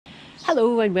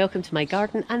Hello and welcome to my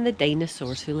garden and the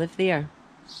dinosaurs who live there.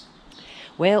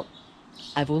 Well,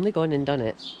 I've only gone and done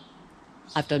it.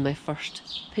 I've done my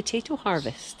first potato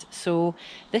harvest. So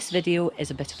this video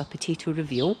is a bit of a potato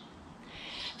reveal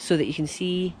so that you can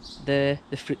see the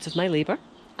fruits of my labour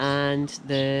and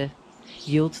the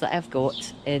yields that I've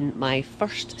got in my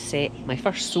first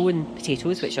sown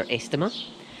potatoes, which are Estima.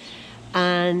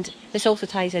 And this also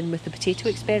ties in with the potato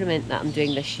experiment that I'm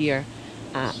doing this year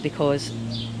because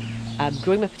I'm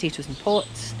growing my potatoes in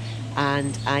pots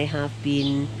and I have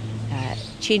been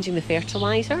changing the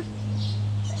fertiliser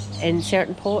in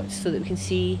certain pots so that we can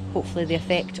see hopefully the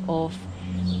effect of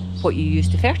what you use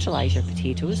to fertilise your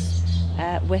potatoes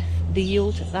with the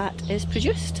yield that is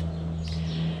produced.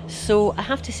 So I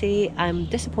have to say I'm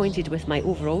disappointed with my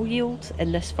overall yield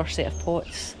in this first set of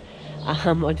pots.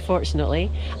 Unfortunately,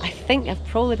 I think I've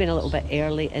probably been a little bit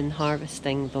early in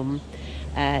harvesting them.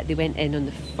 They went in on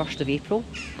the 1st of April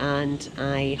and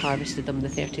I harvested them the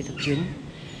 30th of June.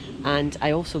 And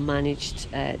I also managed,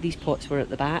 these pots were at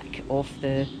the back of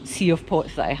the sea of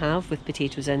pots that I have with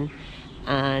potatoes in,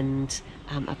 and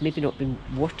I've maybe not been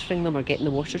watering them or getting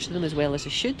the water to them as well as I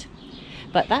should.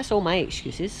 But that's all my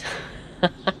excuses.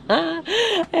 But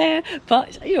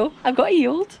you know, I've got a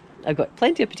yield, I've got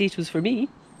plenty of potatoes for me,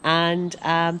 and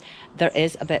there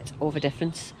is a bit of a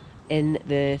difference in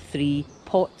the 3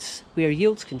 pots where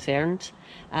yield's concerned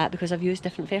because I've used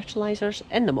different fertilisers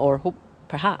in them, or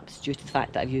perhaps due to the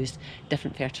fact that I've used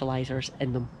different fertilisers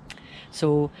in them.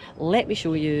 So let me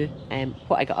show you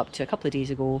what I got up to a couple of days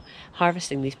ago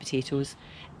harvesting these potatoes.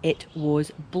 It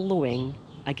was blowing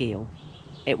a gale.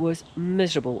 It was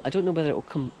miserable. I don't know whether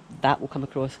that will come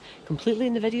across completely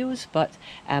in the videos, but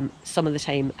some of the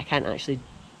time I can't actually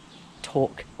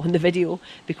talk on the video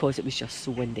because it was just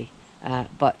so windy.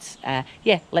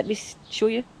 Yeah, let me show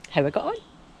you how I got on.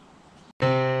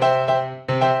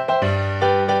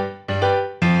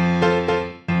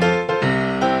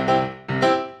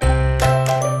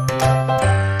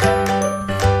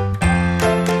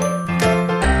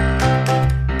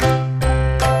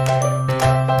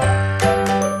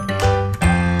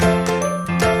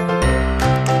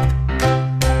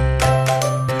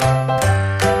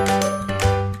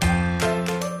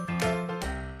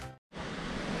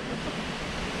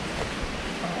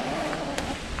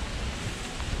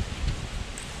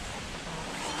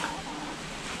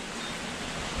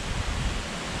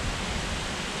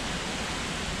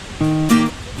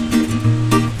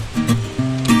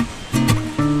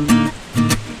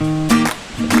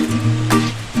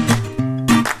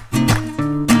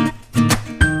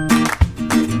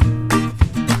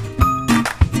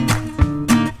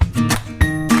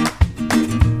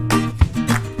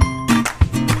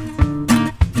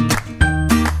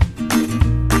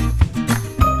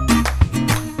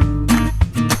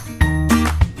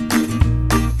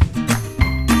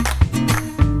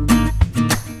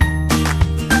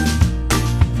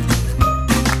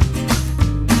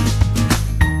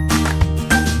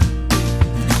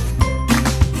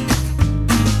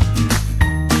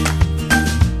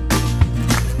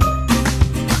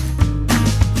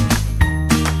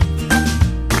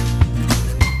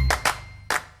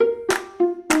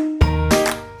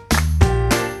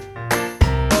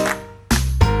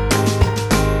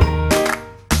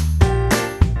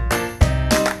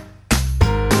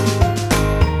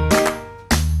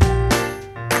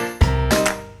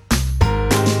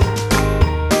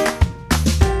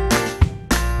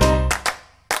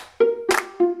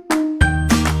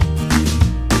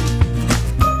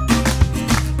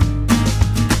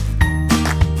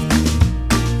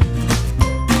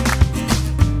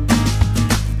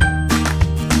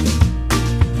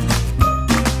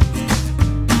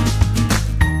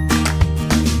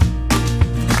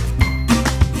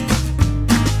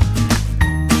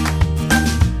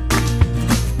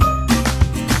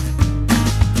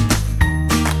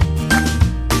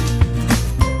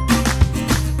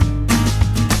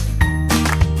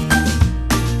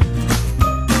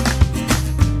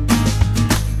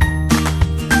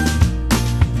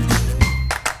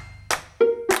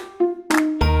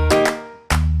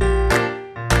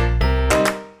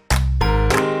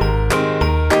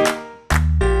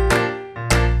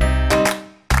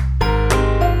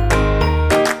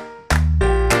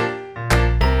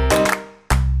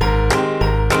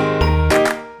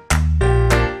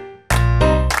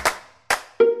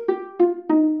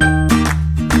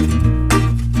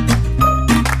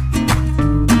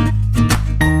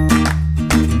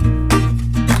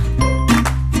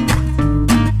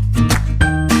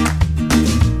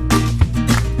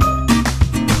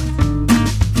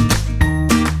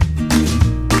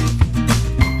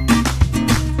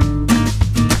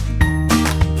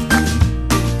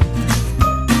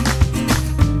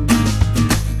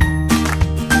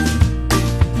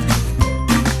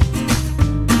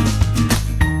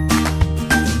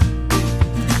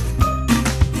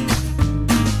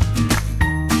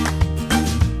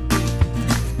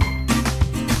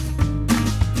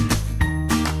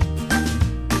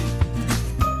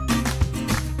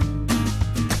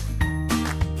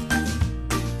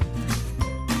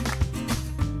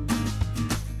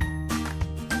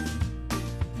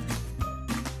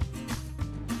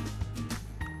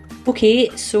 Okay,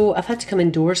 so I've had to come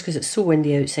indoors because it's so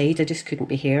windy outside, I just couldn't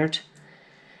be heard.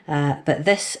 But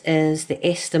this is the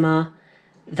Estima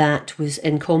that was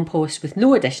in compost with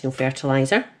no additional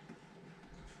fertiliser.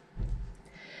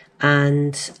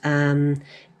 And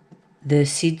the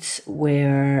seeds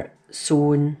were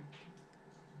sown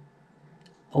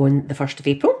on the 1st of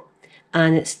April,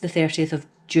 and it's the 30th of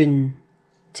June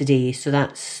today, so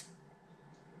that's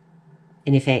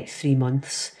in effect 3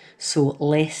 months, so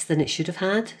less than it should have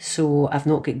had. So I've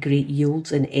not got great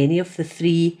yields in any of the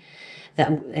three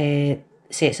that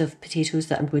sets of potatoes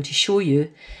that I'm going to show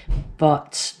you,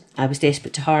 but I was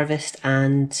desperate to harvest,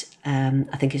 and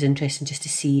I think it's interesting just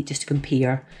to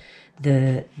compare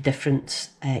the different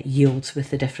yields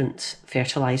with the different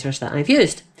fertilisers that I've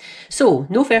used. So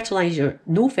no fertiliser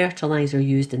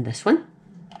used in this one.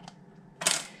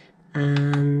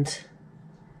 And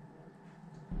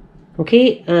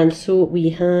okay, and so we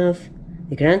have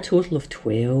the grand total of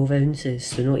 12 ounces,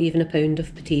 so not even a pound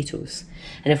of potatoes.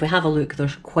 And if we have a look,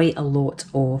 there's quite a lot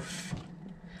of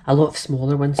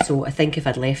smaller ones, so I think if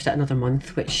I'd left it another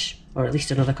month, or at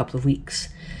least another couple of weeks,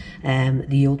 the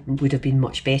yield would have been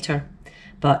much better.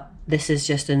 But this is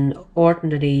just an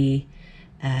ordinary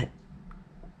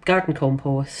garden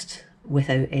compost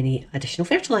without any additional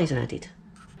fertiliser added.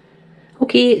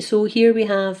 Okay, so here we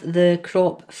have the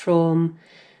crop from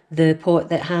the pot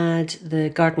that had the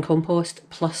garden compost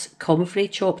plus comfrey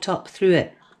chopped up through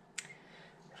it.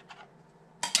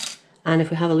 And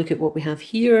if we have a look at what we have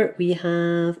here, we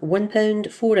have 1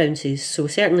 pound 4 ounces, so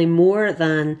certainly more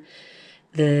than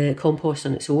the compost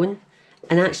on its own.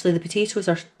 And actually the potatoes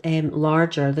are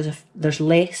larger. There's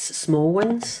less small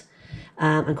ones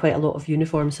and quite a lot of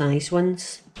uniform sized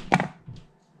ones.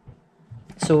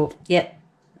 So yeah,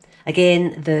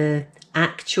 again, the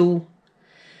actual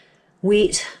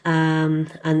weight and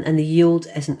the yield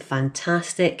isn't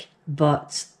fantastic,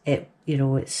 but it's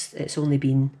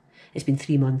been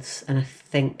 3 months, and I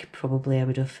think probably I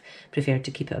would have preferred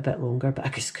to keep it a bit longer, but I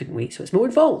just couldn't wait, so it's my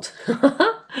own fault.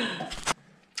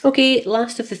 Okay,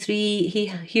 last of the three.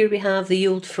 Here we have the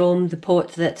yield from the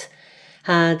pot that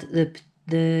had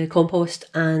the compost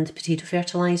and potato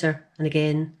fertiliser. And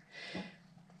again,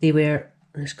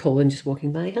 there's Colin just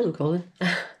walking by. Hello, Colin.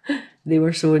 They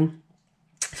were sown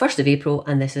 1st of April,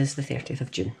 and this is the 30th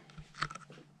of June.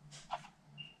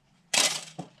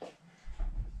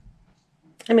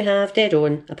 And we have dead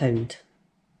on a pound.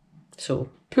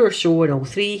 So poor show in all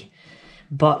three,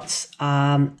 but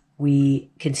we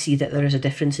can see that there is a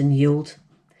difference in yield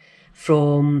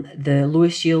from the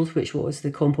lowest yield, which was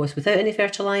the compost without any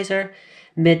fertiliser.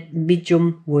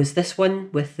 Medium was this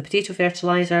one with the potato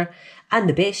fertiliser, and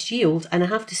the best yield, and I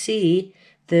have to say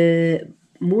the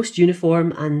most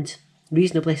uniform and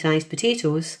reasonably sized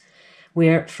potatoes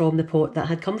were from the pot that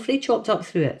had comfrey chopped up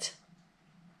through it.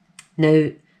 Now,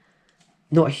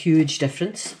 not a huge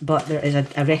difference, but there is a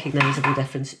recognisable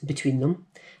difference between them.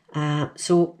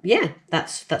 So yeah,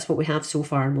 that's what we have so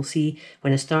far, and we'll see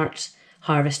when I start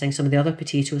harvesting some of the other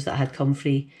potatoes that had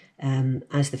comfrey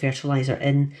as the fertiliser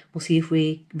in. We'll see if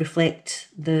we reflect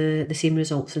the same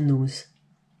results in those.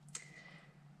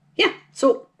 Yeah,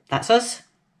 so that's us.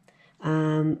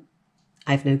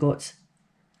 I've now got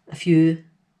a few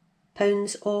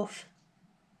pounds of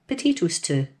potatoes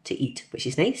to eat, which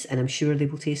is nice, and I'm sure they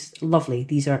will taste lovely.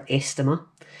 These are Estima,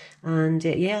 and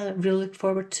yeah, I really look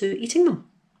forward to eating them.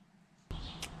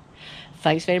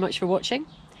 Thanks very much for watching.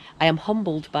 I am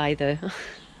humbled by the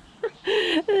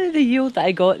the yield that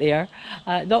I got there.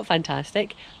 Not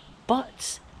fantastic,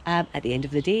 but at the end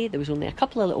of the day, there was only a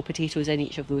couple of little potatoes in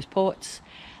each of those pots,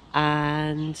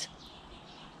 and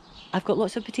I've got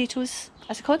lots of potatoes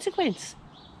as a consequence.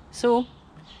 So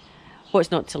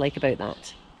what's not to like about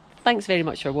that? Thanks very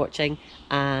much for watching,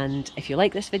 and if you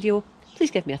like this video,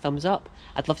 please give me a thumbs up.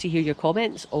 I'd love to hear your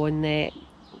comments on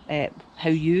how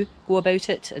you go about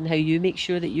it and how you make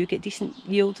sure that you get decent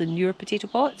yield in your potato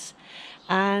pots.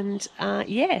 And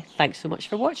yeah, thanks so much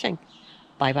for watching.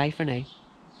 Bye bye for now.